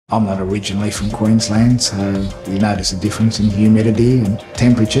I'm not originally from Queensland, so you notice a difference in humidity and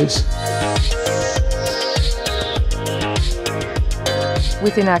temperatures.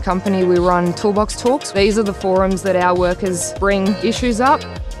 Within our company, we run toolbox talks. These are the forums that our workers bring issues up.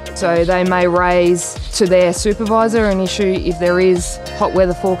 So they may raise to their supervisor an issue if there is hot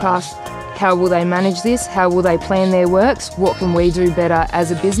weather forecast. How will they manage this? How will they plan their works? What can we do better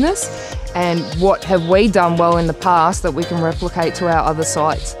as a business? And what have we done well in the past that we can replicate to our other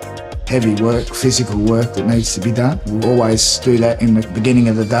sites? Heavy work, physical work that needs to be done. We'll always do that in the beginning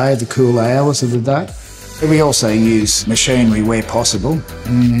of the day, the cooler hours of the day. We also use machinery where possible,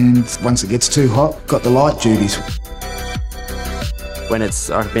 and once it gets too hot, got the light duties. When it's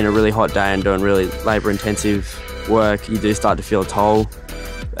been a really hot day and doing really labour-intensive work, you do start to feel a toll.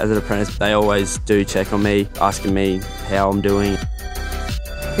 As an apprentice, they always do check on me, asking me how I'm doing.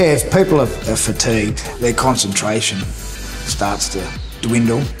 Yeah, if people are fatigued, their concentration starts to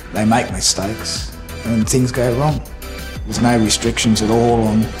dwindle, they make mistakes, and things go wrong. There's no restrictions at all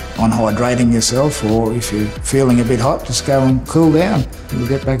on hydrating yourself, or if you're feeling a bit hot, just go and cool down. You'll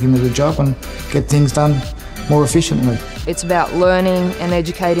get back into the job and get things done more efficiently. It's about learning and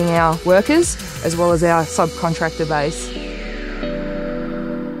educating our workers as well as our subcontractor base.